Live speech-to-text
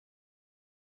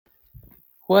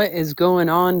What is going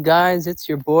on, guys? It's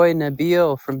your boy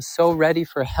Nabil from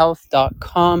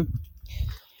SoReadyForHealth.com.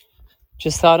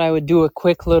 Just thought I would do a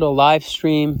quick little live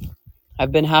stream.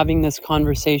 I've been having this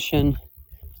conversation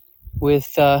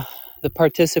with the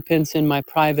participants in my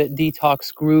private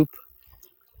detox group.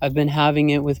 I've been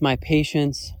having it with my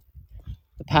patients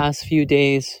the past few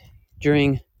days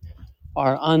during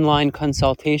our online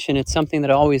consultation. It's something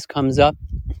that always comes up,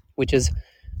 which is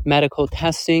medical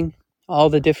testing, all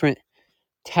the different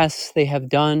tests they have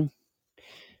done.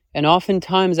 And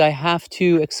oftentimes I have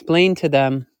to explain to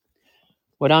them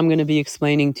what I'm going to be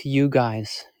explaining to you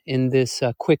guys in this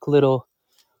quick little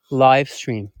live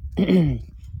stream.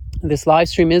 This live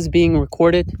stream is being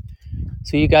recorded,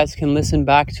 so you guys can listen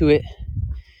back to it.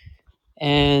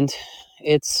 And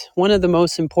it's one of the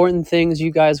most important things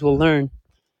you guys will learn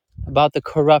about the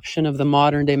corruption of the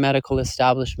modern day medical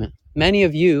establishment. Many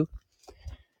of you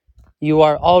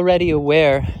are already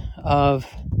aware of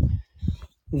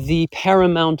the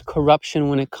paramount corruption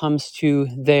when it comes to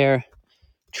their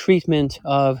treatment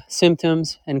of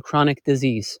symptoms and chronic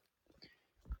disease.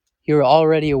 You're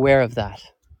already aware of that,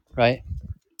 right?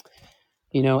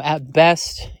 You know, at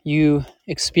best, you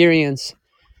experience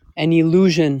an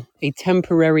illusion, a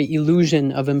temporary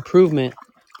illusion of improvement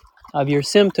of your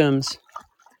symptoms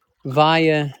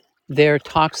via their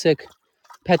toxic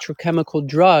petrochemical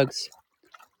drugs,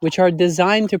 which are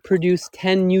designed to produce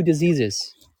 10 new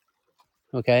diseases.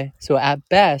 Okay? So at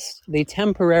best, they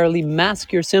temporarily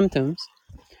mask your symptoms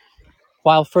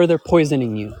while further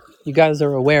poisoning you. You guys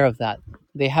are aware of that.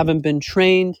 They haven't been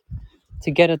trained to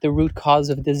get at the root cause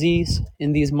of disease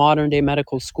in these modern day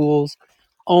medical schools,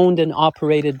 owned and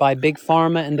operated by Big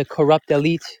Pharma and the corrupt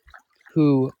elite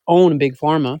who own Big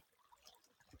Pharma.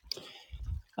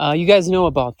 You guys know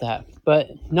about that, but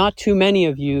not too many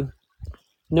of you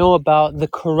know about the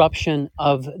corruption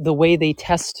of the way they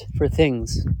test for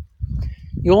things.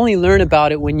 You only learn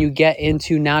about it when you get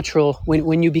into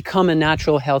when you become a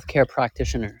natural healthcare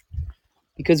practitioner,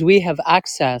 because we have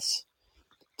access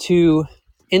to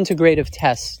integrative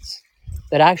tests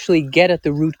that actually get at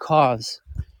the root cause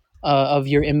of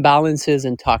your imbalances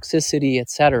and toxicity,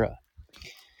 etc.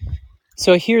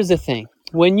 So here's the thing.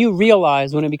 When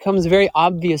it becomes very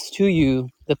obvious to you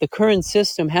that the current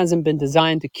system hasn't been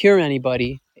designed to cure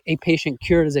anybody, a patient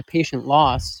cured is a patient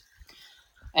lost,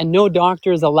 and no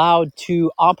doctor is allowed to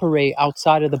operate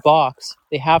outside of the box,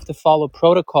 they have to follow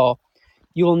protocol.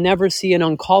 You will never see an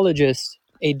oncologist,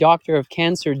 a doctor of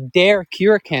cancer, dare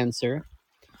cure cancer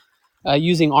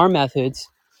using our methods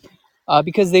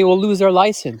because they will lose their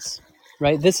license,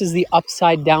 right? This is the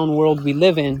upside down world we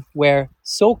live in, where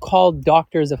so-called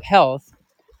doctors of health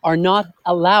are not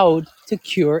allowed to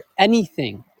cure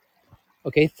anything.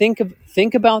 Okay, think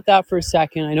about that for a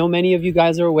second. I know many of you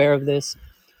guys are aware of this.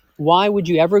 Why would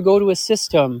you ever go to a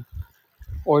system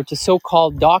or to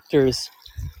so-called doctors,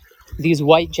 these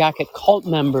white jacket cult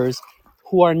members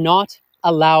who are not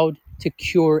allowed to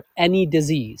cure any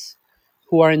disease,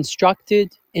 who are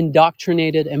instructed,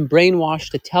 indoctrinated, and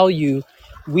brainwashed to tell you,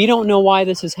 we don't know why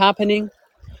this is happening,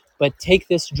 but take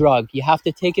this drug. You have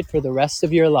to take it for the rest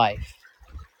of your life.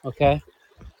 Okay?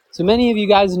 So many of you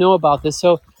guys know about this.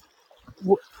 So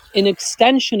in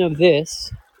extension of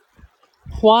this,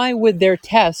 why would their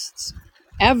tests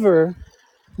ever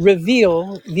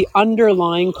reveal the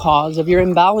underlying cause of your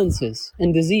imbalances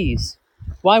and disease?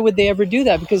 Why would they ever do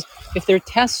that? Because if their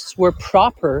tests were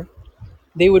proper,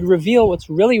 they would reveal what's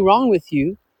really wrong with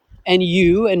you, and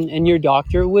you and your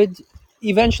doctor would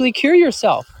eventually cure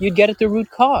yourself. You'd get at the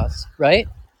root cause, right?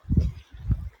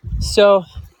 So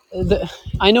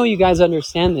I know you guys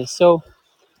understand this. So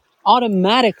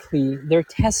automatically, their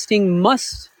testing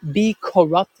must be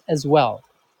corrupt as well.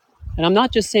 And I'm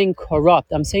not just saying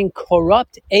corrupt, I'm saying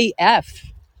corrupt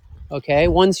AF, okay?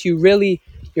 Once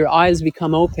your eyes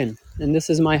become open, and this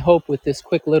is my hope with this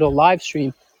quick little live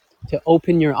stream, to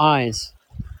open your eyes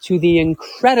to the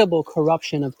incredible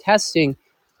corruption of testing,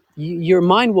 your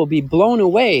mind will be blown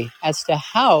away as to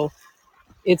how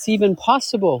it's even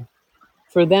possible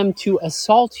for them to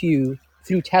assault you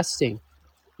through testing.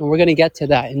 And we're going to get to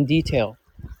that in detail.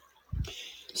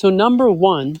 So number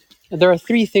one, there are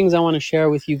three things I want to share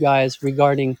with you guys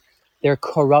regarding their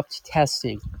corrupt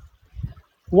testing.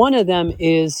 One of them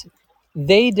is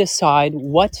they decide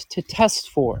what to test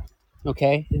for,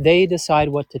 okay? They decide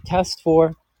what to test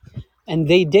for, and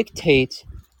they dictate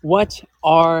what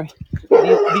are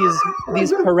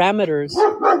these parameters,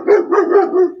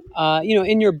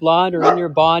 in your blood or in your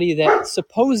body that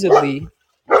supposedly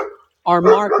are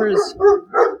markers.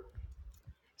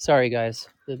 Sorry, guys,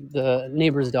 the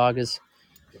neighbor's dog is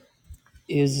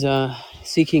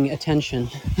seeking attention.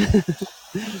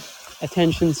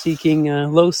 attention-seeking,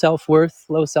 low self-worth,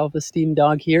 low self-esteem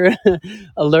dog here.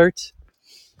 Alert.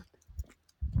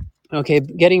 Okay,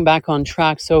 getting back on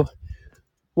track. So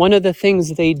one of the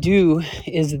things they do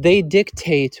is they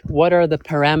dictate what are the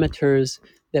parameters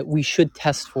that we should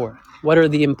test for. What are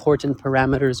the important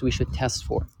parameters we should test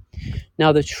for?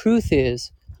 Now, the truth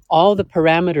is, all the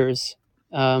parameters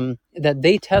that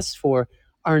they test for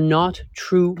are not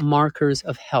true markers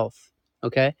of health,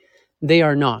 okay? They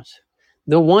are not.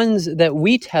 The ones that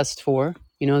we test for,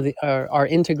 our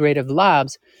integrative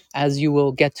labs, as you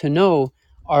will get to know,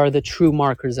 are the true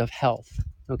markers of health,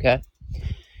 okay?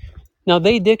 Now,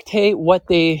 they dictate what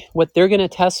they're going to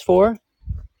test for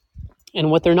and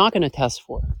what they're not going to test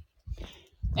for.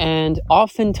 And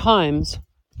oftentimes,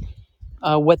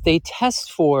 what they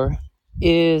test for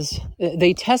is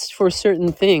they test for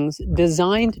certain things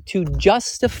designed to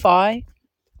justify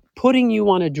putting you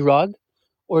on a drug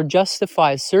or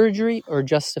justify surgery or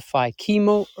justify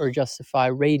chemo or justify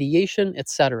radiation,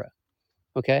 etc.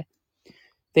 Okay?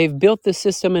 They've built the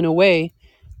system in a way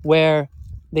where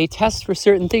they test for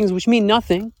certain things which mean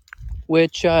nothing,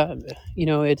 which,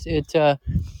 it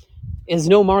is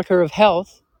no marker of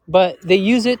health, but they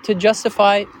use it to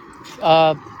justify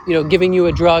giving you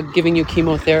a drug, giving you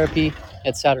chemotherapy,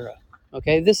 etc.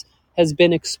 Okay, this has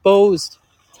been exposed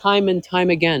time and time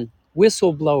again.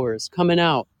 Whistleblowers coming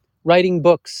out, writing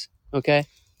books. Okay,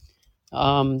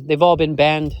 they've all been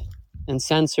banned and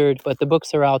censored, but the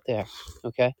books are out there.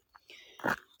 Okay,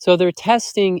 so their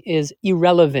testing is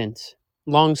irrelevant.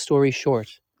 Long story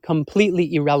short,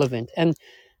 completely irrelevant. And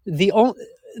the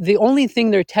only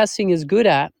thing their testing is good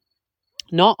at,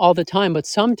 not all the time, but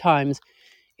sometimes,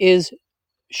 is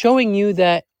showing you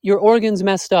that your organs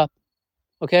messed up,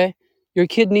 okay? Your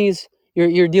kidneys,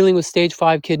 you're dealing with stage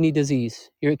 5 kidney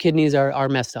disease. Your kidneys are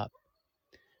messed up,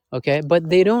 okay? But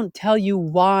they don't tell you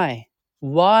why.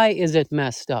 Why is it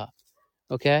messed up,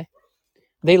 okay?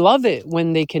 They love it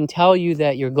when they can tell you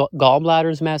that your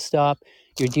gallbladder's messed up,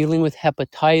 you're dealing with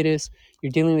hepatitis,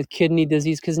 you're dealing with kidney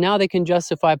disease, because now they can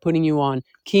justify putting you on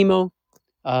chemo,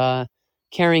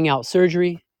 carrying out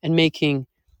surgery, and making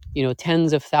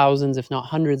tens of thousands, if not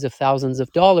hundreds of thousands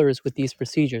of dollars with these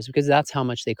procedures, because that's how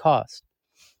much they cost.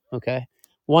 Okay,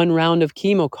 one round of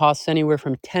chemo costs anywhere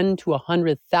from $10,000 to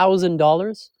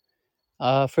 $100,000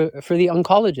 for the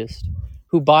oncologist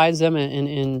who buys them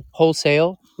in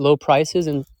wholesale, low prices,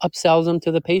 and upsells them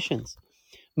to the patients.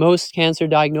 Most cancer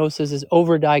diagnosis is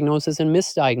overdiagnosis and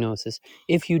misdiagnosis.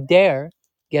 If you dare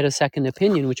get a second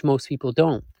opinion, which most people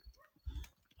don't.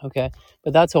 Okay,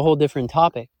 but that's a whole different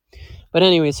topic. But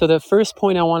anyway, so the first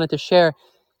point I wanted to share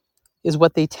is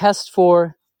what they test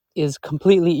for is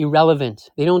completely irrelevant.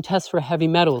 They don't test for heavy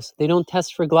metals. They don't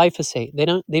test for glyphosate. They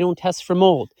don't test for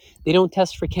mold. They don't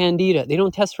test for candida. They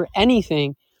don't test for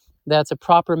anything that's a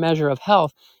proper measure of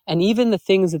health. And even the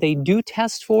things that they do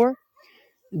test for,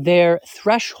 their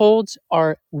thresholds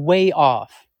are way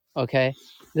off, okay?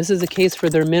 This is the case for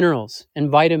their minerals and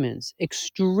vitamins,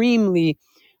 extremely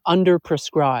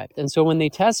underprescribed. And so when they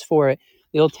test for it,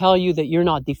 they'll tell you that you're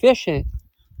not deficient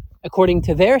according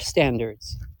to their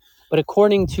standards. But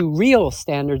according to real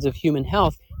standards of human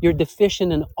health, you're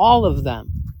deficient in all of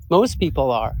them. Most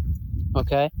people are,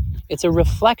 okay? It's a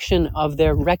reflection of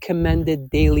their recommended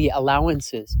daily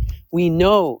allowances. We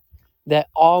know that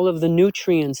all of the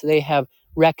nutrients they have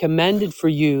recommended for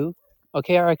you,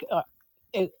 okay, are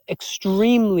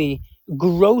extremely,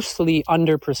 grossly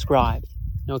underprescribed,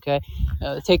 okay?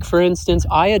 Take, for instance,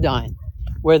 iodine,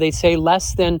 where they say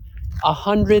less than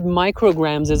 100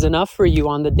 micrograms is enough for you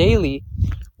on the daily,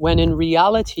 when in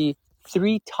reality,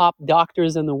 3 top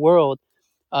doctors in the world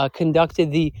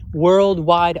conducted the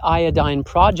worldwide iodine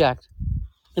project,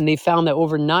 and they found that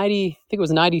over 90, I think it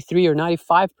was 93 or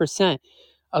 95%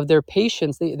 of their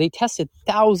patients, they tested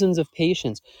thousands of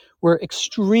patients, were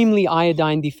extremely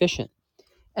iodine deficient,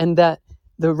 and that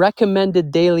the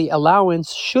recommended daily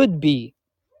allowance should be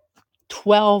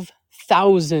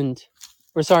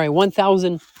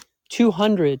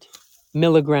 1,200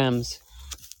 milligrams,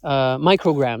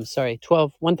 micrograms,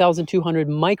 1,200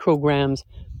 micrograms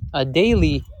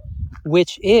daily,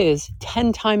 which is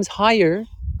 10 times higher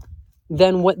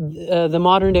than what the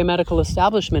modern day medical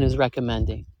establishment is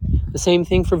recommending. The same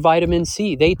thing for vitamin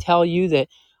C. They tell you that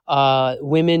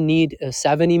women need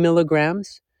 70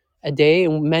 milligrams a day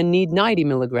and men need 90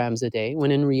 milligrams a day,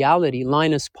 when in reality,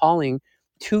 Linus Pauling,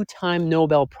 2-time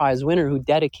Nobel Prize winner who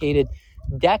dedicated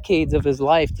decades of his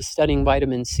life to studying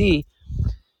vitamin C,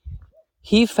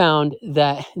 he found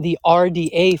that the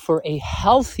RDA for a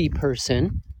healthy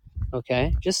person,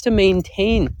 okay, just to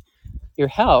maintain your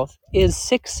health, is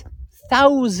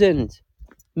 6,000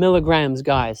 milligrams,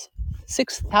 guys.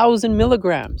 6,000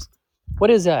 milligrams. What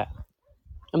is that?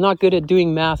 I'm not good at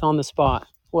doing math on the spot.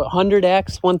 What,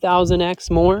 100x,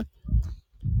 1000x more?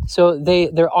 So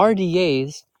their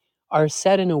RDAs are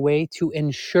set in a way to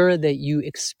ensure that you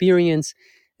experience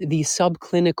the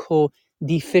subclinical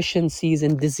deficiencies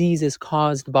and diseases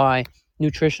caused by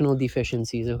nutritional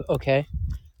deficiencies, okay?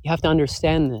 You have to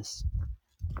understand this.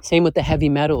 Same with the heavy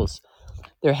metals.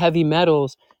 Their heavy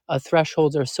metals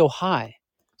thresholds are so high.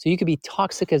 So you could be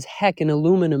toxic as heck in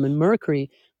aluminum and mercury,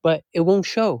 but it won't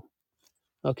show,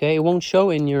 okay? It won't show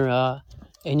in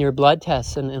your blood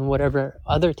tests and whatever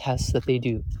other tests that they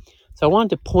do. So I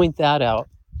wanted to point that out,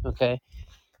 okay?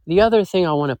 The other thing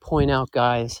I want to point out,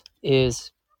 guys,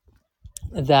 is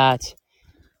that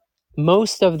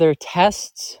most of their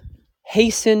tests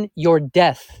hasten your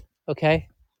death, okay?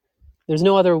 There's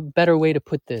no other better way to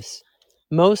put this.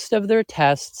 Most of their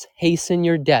tests hasten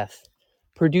your death,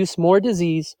 produce more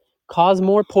disease, cause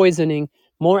more poisoning,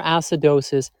 more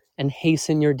acidosis, and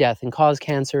hasten your death and cause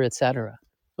cancer, etc.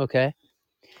 Okay?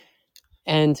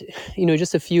 And,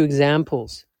 just a few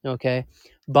examples, okay?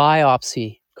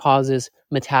 Biopsy causes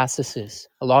metastasis.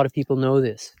 A lot of people know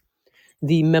this.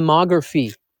 The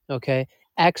mammography, okay,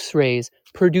 X-rays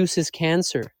produces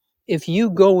cancer. If you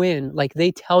go in like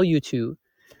they tell you to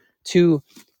do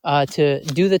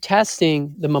the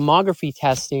testing, the mammography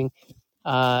testing,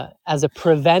 as a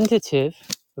preventative,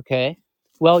 okay,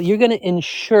 well, you're going to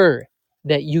ensure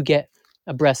that you get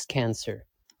a breast cancer,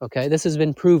 okay? This has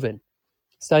been proven.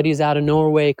 Studies out of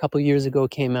Norway a couple years ago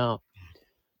came out.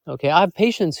 Okay, I have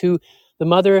patients who the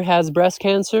mother has breast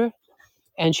cancer,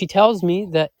 and she tells me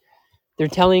that they're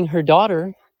telling her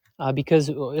daughter, because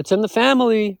it's in the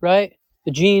family, right?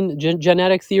 The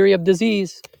genetic theory of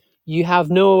disease. You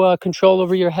have no control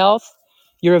over your health.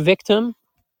 You're a victim.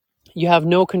 You have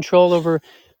no control over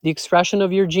the expression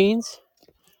of your genes,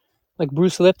 like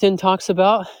Bruce Lipton talks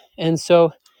about. And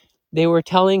so they were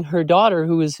telling her daughter,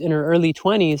 who was in her early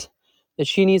 20s, that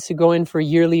she needs to go in for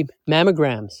yearly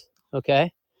mammograms,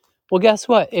 okay? Well, guess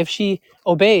what? If she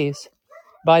obeys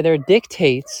by their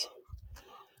dictates,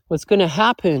 what's going to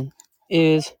happen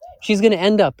is she's going to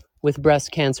end up with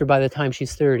breast cancer by the time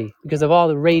she's 30 because of all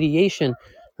the radiation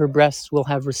her breasts will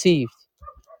have received,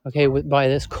 okay, by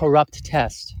this corrupt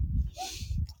test.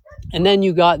 And then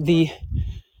you got the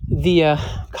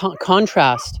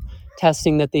contrast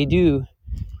testing that they do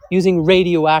using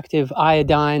radioactive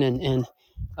iodine and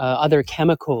other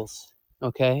chemicals,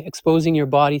 okay, exposing your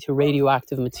body to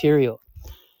radioactive material.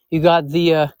 You got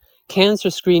the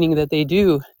cancer screening that they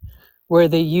do where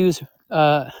they use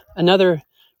another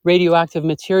radioactive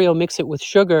material, mix it with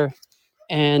sugar,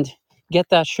 and get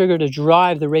that sugar to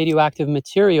drive the radioactive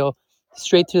material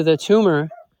straight to the tumor.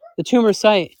 The tumor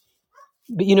site,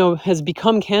 has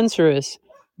become cancerous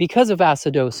because of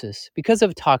acidosis, because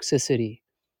of toxicity,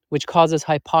 which causes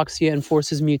hypoxia and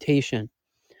forces mutation.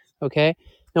 Okay?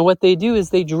 Now what they do is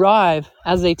they drive,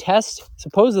 as they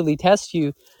supposedly test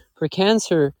you for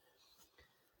cancer,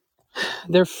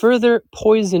 they're further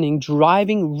poisoning,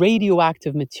 driving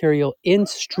radioactive material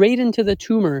straight into the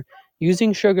tumor,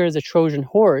 using sugar as a Trojan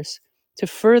horse to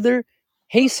further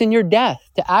hasten your death,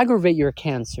 to aggravate your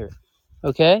cancer.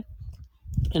 Okay?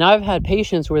 And I've had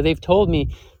patients where they've told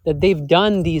me that they've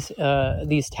done these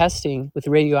testing with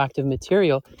radioactive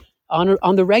material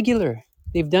on the regular.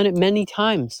 They've done it many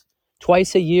times,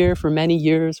 twice a year for many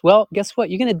years. Well, guess what?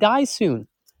 You're going to die soon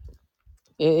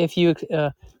if you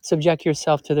subject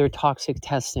yourself to their toxic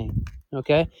testing,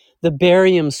 okay? The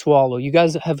barium swallow. You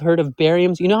guys have heard of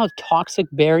barium? You know how toxic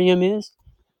barium is,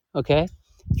 okay?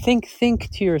 Think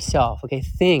to yourself, okay?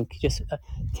 Just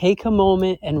take a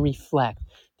moment and reflect.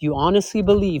 Do you honestly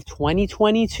believe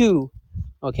 2022,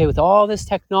 okay, with all this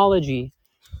technology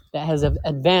that has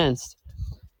advanced,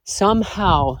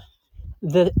 somehow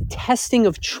the testing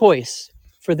of choice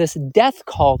for this death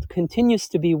cult continues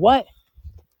to be what?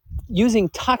 Using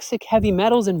toxic heavy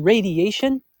metals and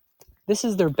radiation? This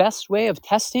is their best way of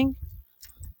testing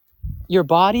your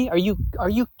body? Are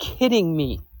you kidding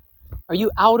me? Are you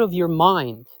out of your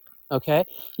mind? Okay?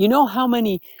 You know how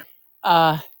many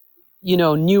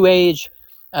new age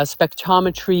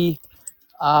spectrometry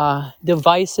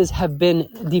devices have been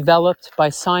developed by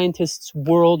scientists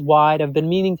worldwide? I've been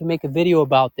meaning to make a video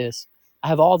about this. I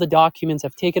have all the documents.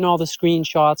 I've taken all the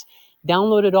screenshots,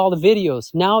 downloaded all the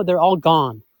videos. Now they're all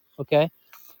gone. Okay?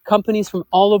 Companies from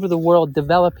all over the world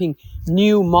developing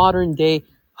new modern day,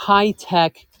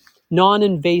 high-tech,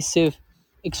 non-invasive,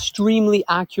 extremely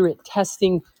accurate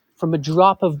testing from a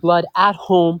drop of blood at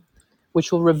home,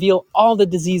 which will reveal all the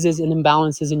diseases and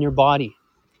imbalances in your body.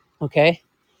 Okay?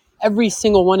 Every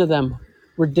single one of them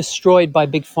were destroyed by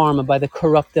Big Pharma, by the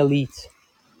corrupt elite.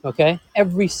 Okay?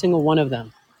 Every single one of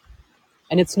them.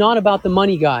 And it's not about the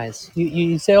money, guys.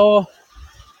 You say, oh,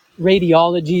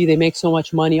 radiology, they make so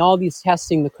much money. All these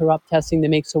testing, the corrupt testing, they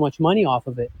make so much money off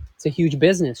of it. It's a huge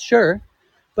business, sure.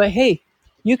 But hey,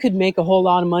 you could make a whole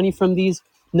lot of money from these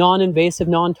non-invasive,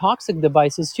 non-toxic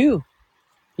devices too.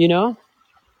 You know?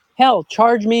 Hell,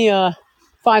 charge me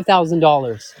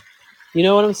 $5,000. You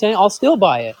know what I'm saying? I'll still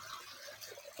buy it.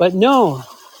 But no,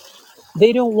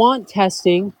 they don't want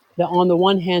testing that on the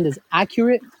one hand is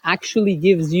accurate, actually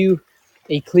gives you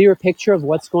a clear picture of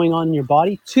what's going on in your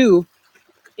body. Two,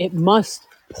 it must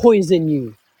poison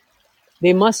you.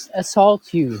 They must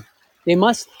assault you. They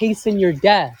must hasten your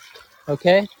death.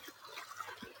 Okay?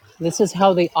 This is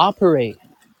how they operate.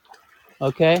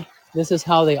 Okay? This is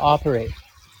how they operate.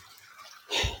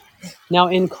 Now,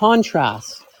 in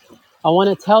contrast, I want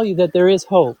to tell you that there is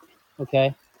hope.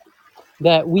 Okay?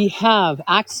 That we have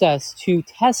access to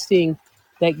testing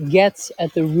that gets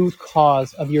at the root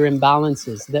cause of your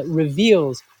imbalances, that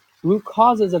reveals root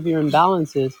causes of your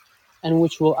imbalances, and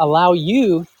which will allow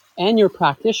you and your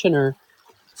practitioner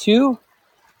to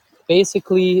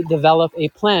basically develop a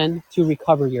plan to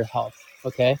recover your health.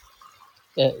 Okay,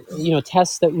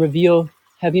 tests that reveal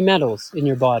heavy metals in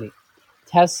your body,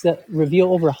 tests that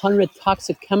reveal over 100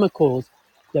 toxic chemicals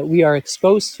that we are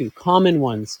exposed to, common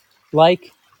ones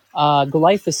like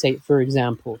glyphosate, for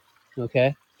example.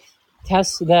 Okay,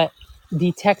 tests that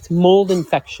detect mold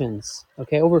infections.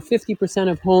 Okay, over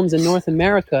 50% of homes in North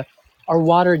America are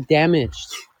water damaged.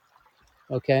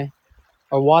 Okay,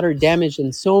 are water damaged,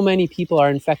 and so many people are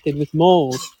infected with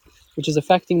mold, which is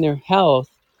affecting their health,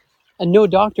 and no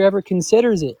doctor ever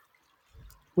considers it.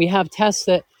 We have tests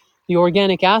that the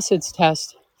organic acids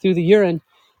test through the urine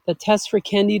that test for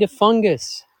candida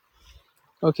fungus.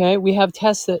 Okay, we have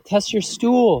tests that test your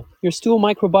stool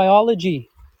microbiology,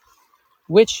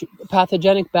 which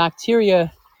pathogenic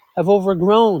bacteria have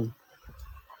overgrown,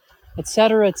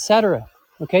 etc., etc.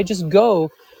 Okay, just go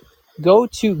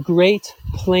to Great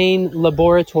Plain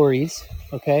Laboratories,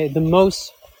 okay, the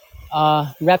most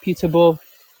reputable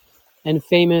and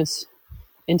famous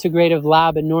integrative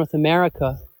lab in North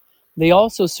America. They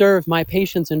also serve my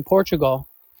patients in Portugal.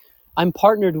 I'm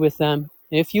partnered with them.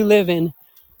 If you live in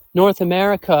North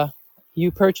America,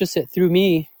 you purchase it through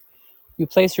me, you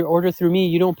place your order through me,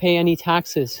 you don't pay any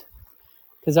taxes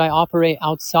because I operate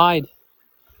outside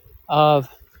of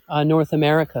North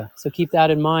America. So keep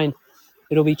that in mind.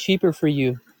 It'll be cheaper for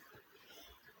you.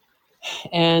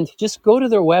 And just go to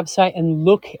their website and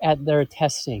look at their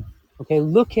testing.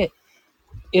 Okay,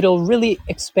 it'll really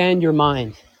expand your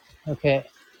mind. Okay,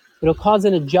 it'll cause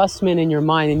an adjustment in your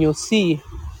mind, and you'll see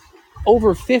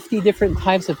over 50 different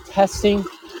types of testing,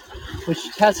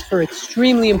 which test for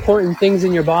extremely important things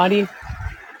in your body.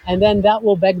 And then that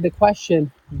will beg the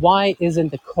question, why isn't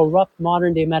the corrupt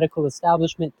modern day medical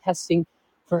establishment testing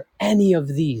for any of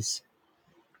these?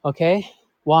 Okay,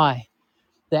 why?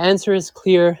 The answer is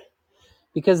clear,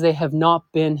 because they have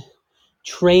not been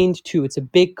trained to. It's a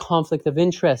big conflict of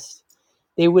interest.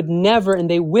 They would never, and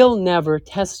they will never,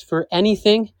 test for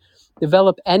anything,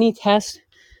 develop any test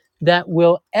that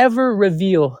will ever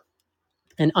reveal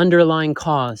an underlying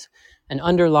cause, an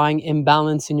underlying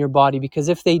imbalance in your body. Because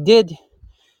if they did,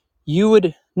 you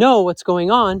would know what's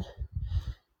going on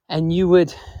and you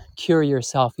would cure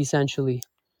yourself, essentially.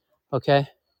 Okay?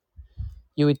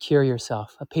 You would cure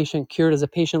yourself. A patient cured is a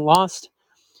patient lost.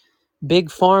 Big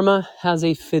Pharma has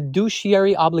a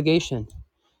fiduciary obligation,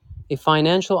 a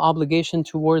financial obligation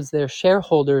towards their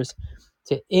shareholders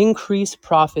to increase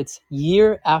profits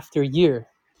year after year.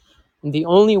 And the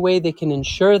only way they can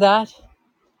ensure that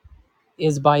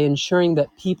is by ensuring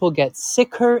that people get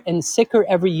sicker and sicker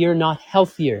every year, not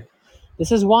healthier.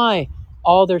 This is why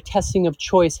all their testing of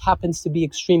choice happens to be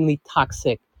extremely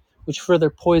toxic, which further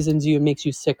poisons you and makes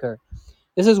you sicker.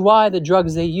 This is why the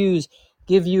drugs they use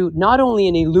give you not only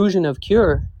an illusion of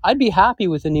cure. I'd be happy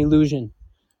with an illusion,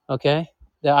 okay?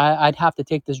 That I'd have to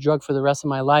take this drug for the rest of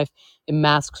my life. It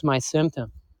masks my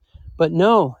symptom. But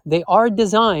no, they are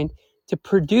designed to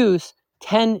produce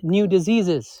 10 new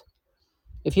diseases.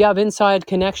 If you have inside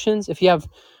connections, if you have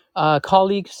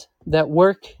colleagues that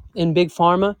work in Big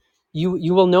Pharma,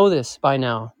 you will know this by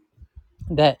now,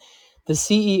 that the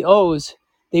CEOs,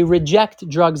 they reject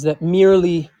drugs that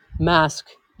merely mask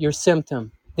your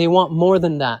symptom. They want more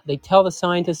than that. They tell the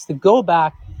scientists to go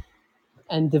back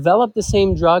and develop the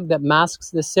same drug that masks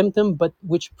the symptom, but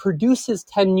which produces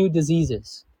 10 new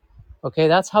diseases. Okay,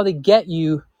 that's how they get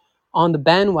you on the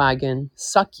bandwagon,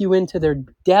 suck you into their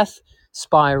death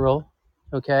spiral,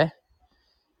 okay?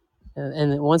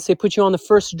 And once they put you on the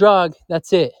first drug,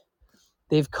 that's it.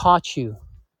 They've caught you.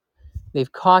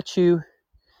 They've caught you,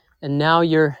 And now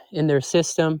you're in their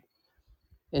system,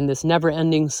 in this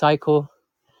never-ending cycle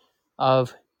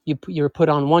of you're put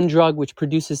on one drug which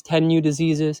produces 10 new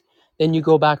diseases, then you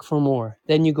go back for more,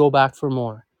 then you go back for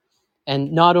more.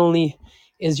 And not only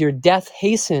is your death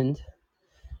hastened,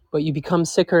 but you become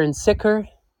sicker and sicker,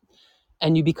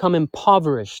 and you become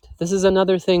impoverished. This is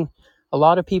another thing a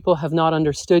lot of people have not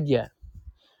understood yet,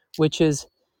 which is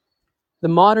the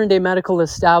modern day medical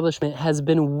establishment has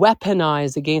been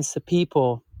weaponized against the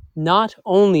people, not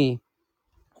only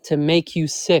to make you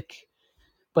sick,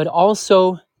 but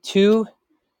also to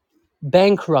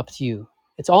bankrupt you.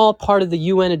 It's all part of the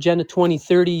UN Agenda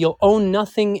 2030. You'll own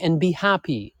nothing and be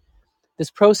happy.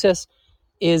 This process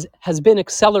has been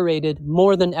accelerated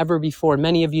more than ever before.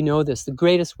 Many of you know this. The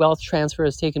greatest wealth transfer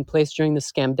has taken place during the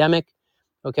scamdemic.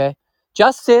 Okay?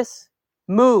 Justice,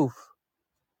 move.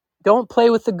 Don't play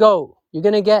with the goat. She's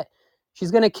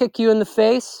going to kick you in the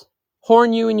face,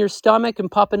 horn you in your stomach, and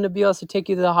Papa Nabil has to take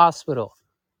you to the hospital.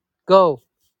 Go.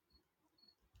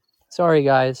 Sorry,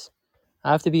 guys.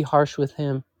 I have to be harsh with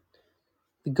him.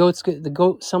 The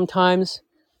goat sometimes,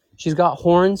 she's got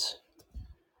horns,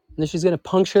 and then she's going to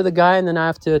puncture the guy, and then I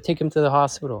have to take him to the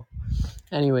hospital.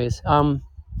 Anyways, long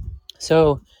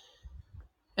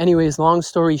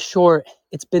story short,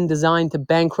 it's been designed to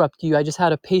bankrupt you. I just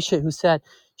had a patient who said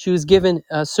she was given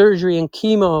surgery and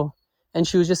chemo, and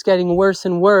she was just getting worse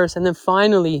and worse, and then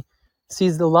finally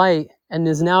sees the light and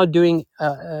is now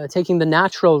taking the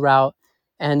natural route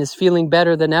and is feeling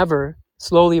better than ever,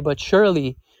 slowly but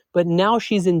surely. But now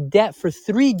she's in debt for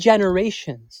 3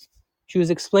 generations. She was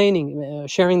explaining,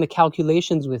 sharing the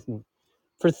calculations with me.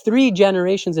 For 3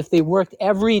 generations, if they worked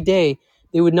every day,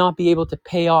 they would not be able to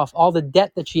pay off all the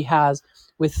debt that she has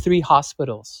with 3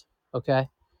 hospitals, okay?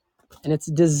 And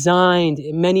it's designed,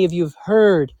 many of you have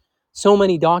heard so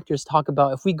many doctors talk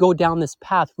about, if we go down this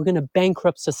path, we're going to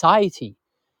bankrupt society.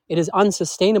 It is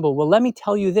unsustainable. Well, let me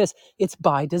tell you this, it's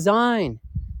by design.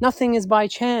 Nothing is by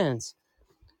chance.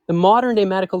 The modern day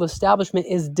medical establishment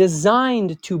is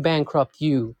designed to bankrupt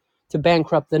you, to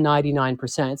bankrupt the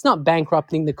 99%. It's not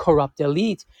bankrupting the corrupt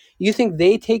elite. You think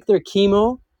they take their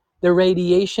chemo, their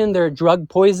radiation, their drug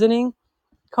poisoning?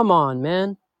 Come on,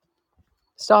 man.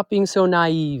 Stop being so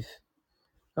naive,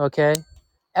 okay?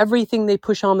 Everything they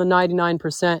push on the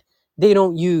 99%, they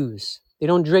don't use. They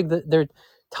don't drink their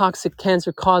toxic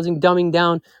cancer-causing, dumbing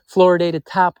down fluoridated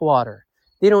tap water.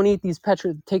 They don't take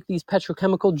these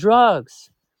petrochemical drugs,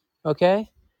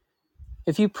 okay?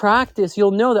 If you practice,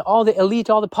 you'll know that all the elite,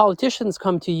 all the politicians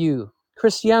come to you.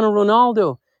 Cristiano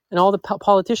Ronaldo and all the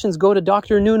politicians go to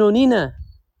Dr. Nuno Nina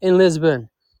in Lisbon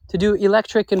to do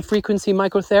electric and frequency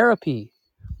microtherapy.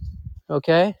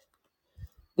 Okay?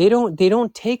 They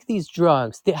don't take these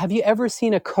drugs. Have you ever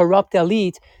seen a corrupt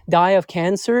elite die of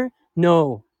cancer?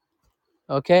 No.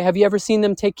 Okay? Have you ever seen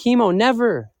them take chemo?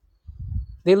 Never.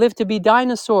 They live to be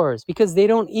dinosaurs because they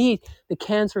don't eat the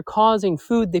cancer-causing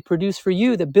food they produce for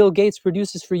you, that Bill Gates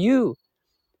produces for you.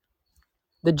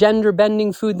 The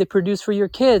gender-bending food they produce for your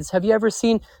kids. Have you ever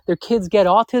seen their kids get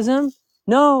autism?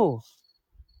 No.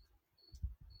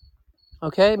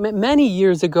 Okay? Many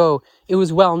years ago, it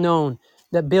was well known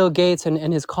that Bill Gates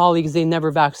and his colleagues, they never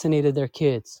vaccinated their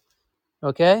kids.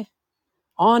 Okay?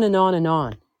 On and on and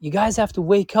on. You guys have to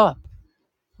wake up.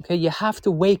 Okay? You have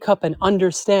to wake up and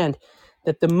understand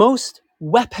that the most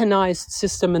weaponized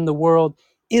system in the world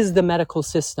is the medical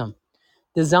system,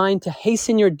 designed to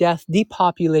hasten your death,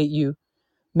 depopulate you,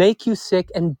 make you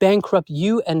sick, and bankrupt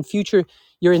you and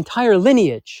your entire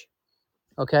lineage,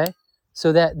 okay?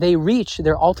 So that they reach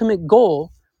their ultimate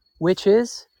goal, which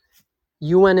is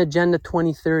UN Agenda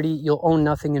 2030, you'll own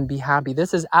nothing and be happy.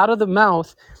 This is out of the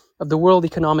mouth of the World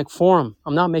Economic Forum.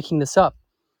 I'm not making this up,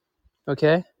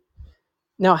 okay?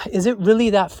 Now, is it really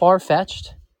that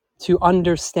far-fetched to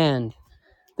understand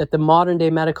that the modern day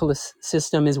medical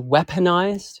system is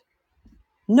weaponized?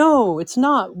 No, it's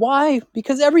not. Why?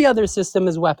 Because every other system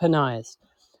is weaponized.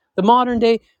 The modern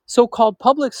day so-called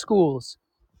public schools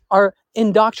are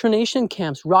indoctrination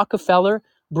camps. Rockefeller,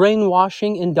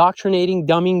 brainwashing, indoctrinating,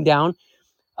 dumbing down,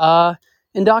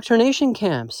 indoctrination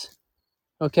camps,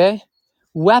 okay?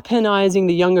 Weaponizing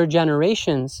the younger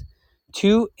generations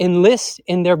to enlist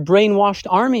in their brainwashed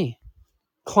army.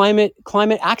 Climate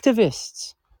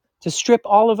activists, to strip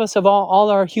all of us of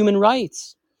all our human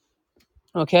rights,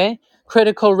 okay?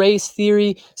 Critical race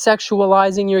theory,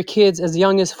 sexualizing your kids as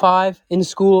young as 5 in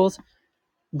schools,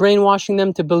 brainwashing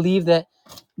them to believe that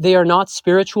they are not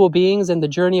spiritual beings and the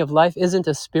journey of life isn't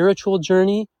a spiritual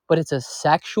journey, but it's a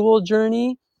sexual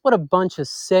journey. What a bunch of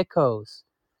sickos.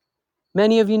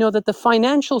 Many of you know that the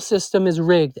financial system is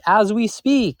rigged as we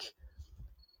speak.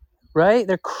 right?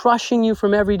 They're crushing you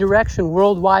from every direction.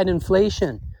 Worldwide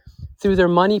inflation through their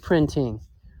money printing.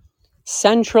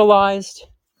 Centralized,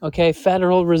 okay,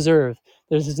 Federal Reserve.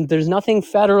 There's nothing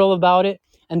federal about it,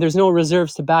 and there's no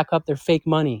reserves to back up their fake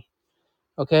money.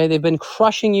 Okay, they've been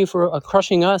crushing us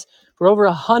for over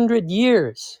 100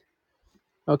 years.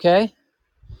 Okay,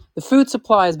 the food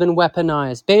supply has been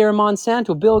weaponized. Bayer,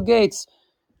 Monsanto, Bill Gates,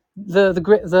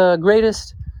 the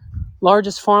greatest,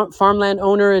 largest farmland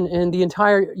owner in the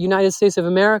entire United States of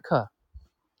America.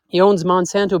 He owns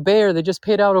Monsanto, Bayer. They just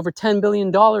paid out over $10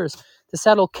 billion to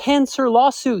settle cancer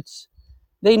lawsuits.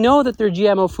 They know that their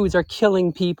GMO foods are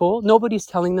killing people. Nobody's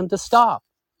telling them to stop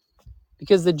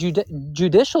because the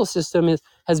judicial system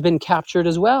has been captured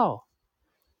as well.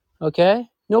 Okay?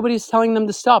 Nobody's telling them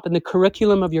to stop. And the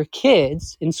curriculum of your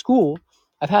kids in school,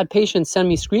 I've had patients send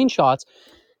me screenshots.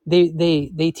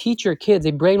 They teach your kids,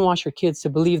 they brainwash your kids to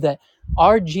believe that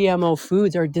our GMO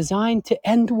foods are designed to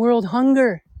end world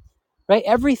hunger. Right?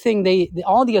 Everything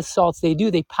all the assaults they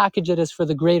do, they package it as for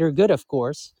the greater good, of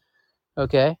course.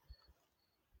 Okay?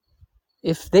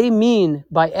 If they mean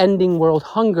by ending world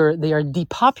hunger, they are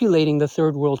depopulating the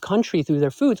third world country through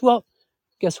their foods, well,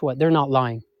 guess what? They're not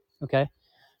lying, okay?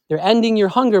 They're ending your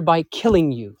hunger by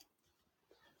killing you.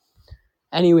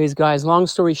 Anyways, guys, long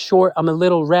story short, I'm a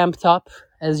little ramped up,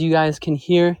 as you guys can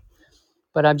hear,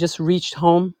 but I've just reached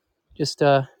home, just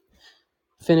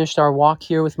finished our walk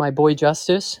here with my boy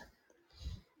Justice,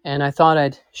 and I thought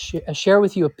I'd share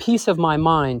with you a piece of my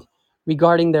mind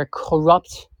regarding their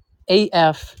corrupt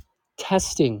AF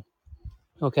testing.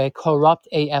 Okay, corrupt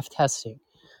AF testing.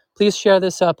 Please share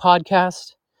this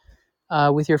podcast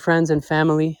with your friends and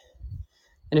family.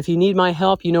 And if you need my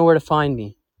help, you know where to find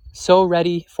me.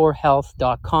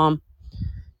 SoReadyForHealth.com.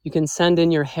 You can send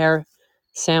in your hair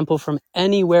sample from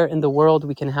anywhere in the world.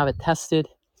 We can have it tested.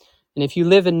 And if you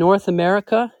live in North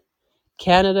America,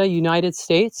 Canada, United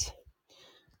States,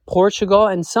 Portugal,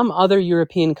 and some other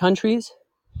European countries,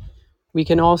 we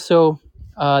can also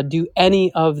do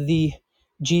any of the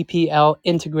GPL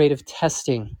integrative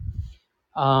testing.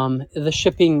 The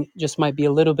shipping just might be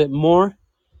a little bit more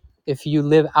if you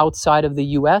live outside of the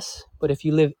US, but if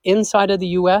you live inside of the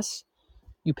US,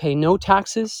 you pay no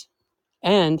taxes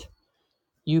and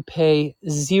you pay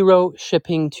zero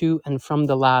shipping to and from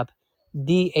the lab,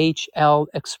 DHL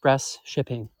Express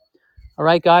shipping. All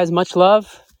right, guys, much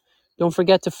love. Don't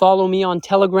forget to follow me on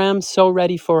Telegram, So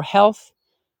Ready for Health,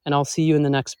 and I'll see you in the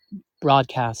next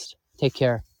broadcast. Take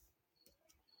care.